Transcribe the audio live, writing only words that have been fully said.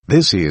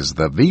This is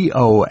the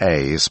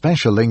VOA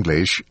Special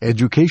English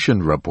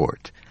Education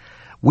Report.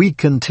 We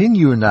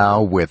continue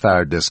now with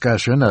our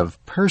discussion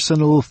of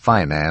personal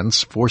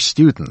finance for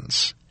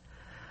students.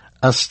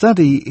 A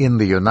study in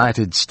the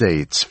United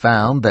States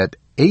found that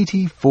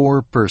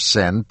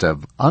 84%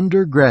 of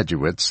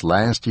undergraduates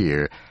last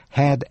year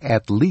had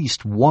at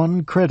least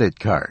one credit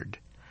card.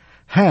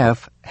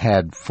 Half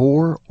had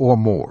 4 or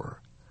more.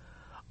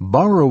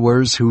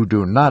 Borrowers who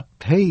do not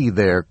pay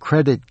their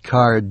credit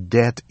card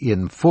debt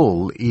in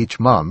full each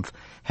month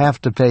have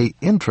to pay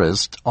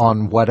interest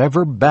on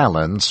whatever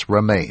balance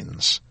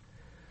remains.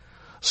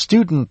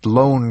 Student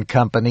loan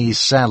company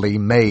Sallie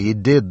Mae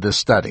did the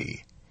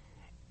study.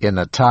 In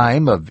a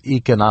time of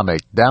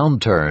economic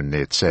downturn,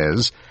 it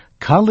says,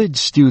 college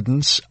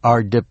students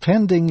are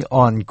depending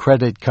on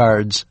credit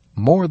cards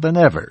more than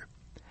ever.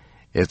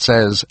 It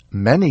says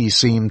many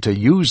seem to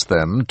use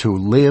them to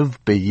live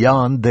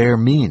beyond their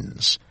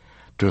means,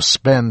 to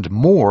spend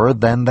more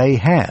than they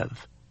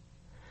have.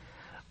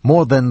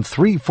 More than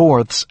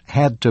 3/4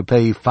 had to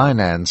pay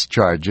finance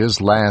charges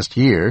last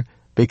year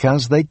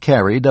because they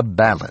carried a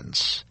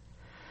balance.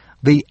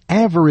 The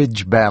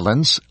average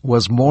balance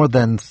was more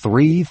than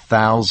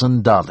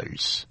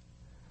 $3,000.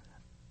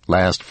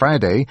 Last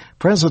Friday,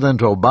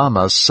 President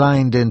Obama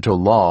signed into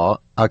law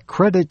a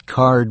credit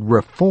card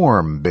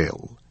reform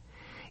bill.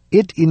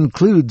 It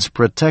includes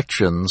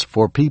protections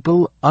for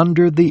people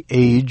under the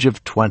age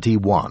of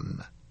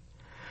 21.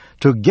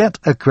 To get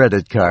a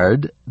credit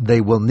card, they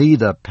will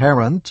need a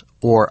parent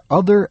or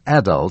other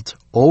adult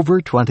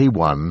over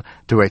 21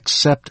 to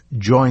accept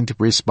joint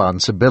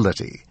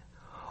responsibility,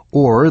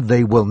 or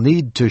they will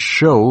need to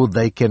show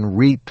they can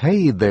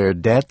repay their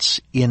debts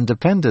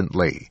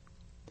independently.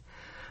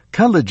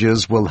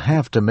 Colleges will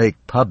have to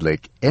make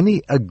public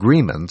any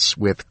agreements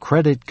with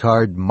credit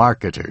card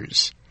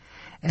marketers,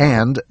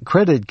 and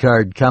credit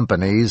card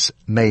companies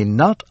may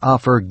not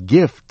offer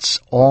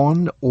gifts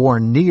on or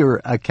near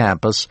a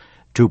campus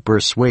to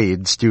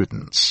persuade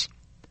students.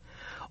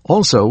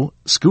 Also,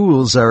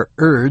 schools are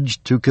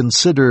urged to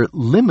consider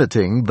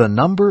limiting the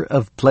number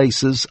of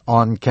places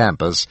on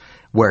campus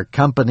where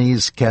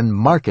companies can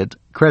market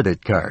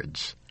credit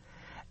cards.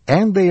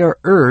 And they are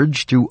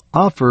urged to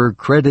offer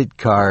credit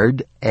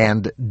card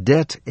and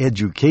debt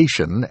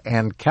education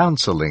and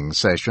counseling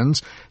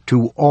sessions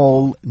to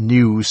all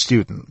new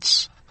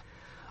students.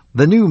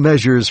 The new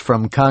measures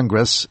from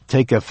Congress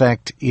take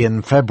effect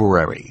in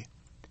February.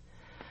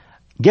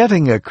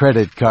 Getting a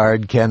credit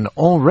card can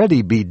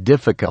already be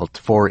difficult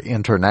for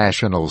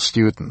international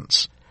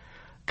students.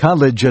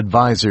 College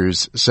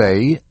advisors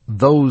say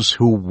those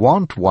who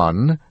want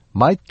one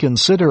might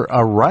consider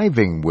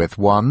arriving with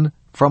one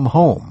from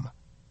home.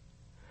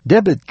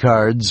 Debit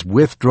cards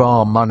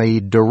withdraw money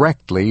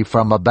directly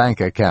from a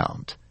bank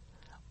account,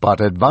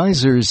 but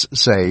advisors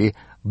say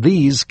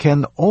these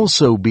can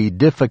also be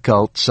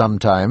difficult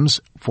sometimes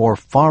for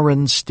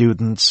foreign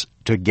students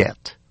to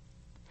get.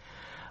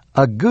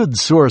 A good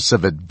source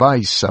of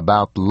advice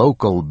about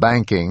local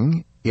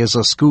banking is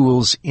a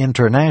school's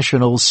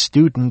International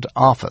Student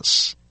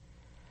Office.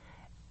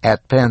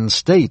 At Penn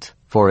State,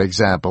 for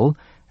example,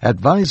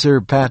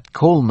 advisor Pat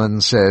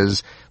Coleman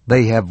says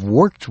they have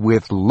worked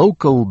with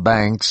local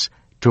banks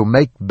to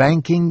make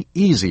banking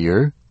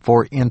easier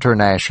for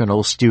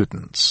international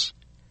students.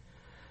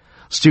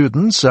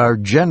 Students are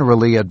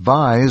generally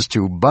advised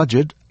to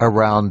budget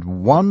around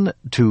 $1,000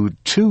 to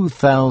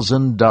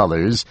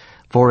 $2,000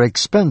 for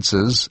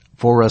expenses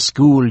for a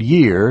school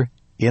year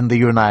in the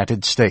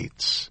United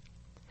States.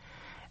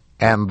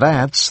 And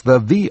that's the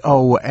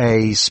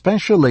VOA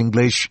Special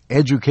English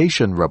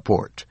Education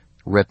Report,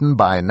 written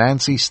by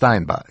Nancy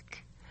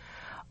Steinbach.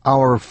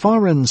 Our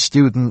foreign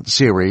student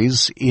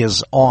series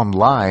is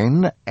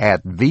online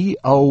at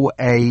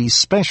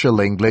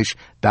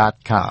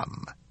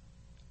voaspecialenglish.com.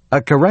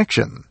 A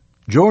correction.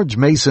 George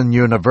Mason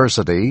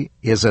University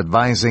is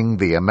advising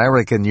the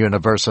American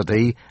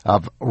University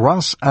of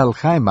Ras Al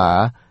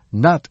Khaimah,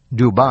 not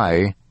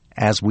Dubai,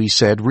 as we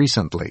said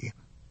recently.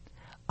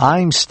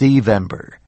 I'm Steve Ember.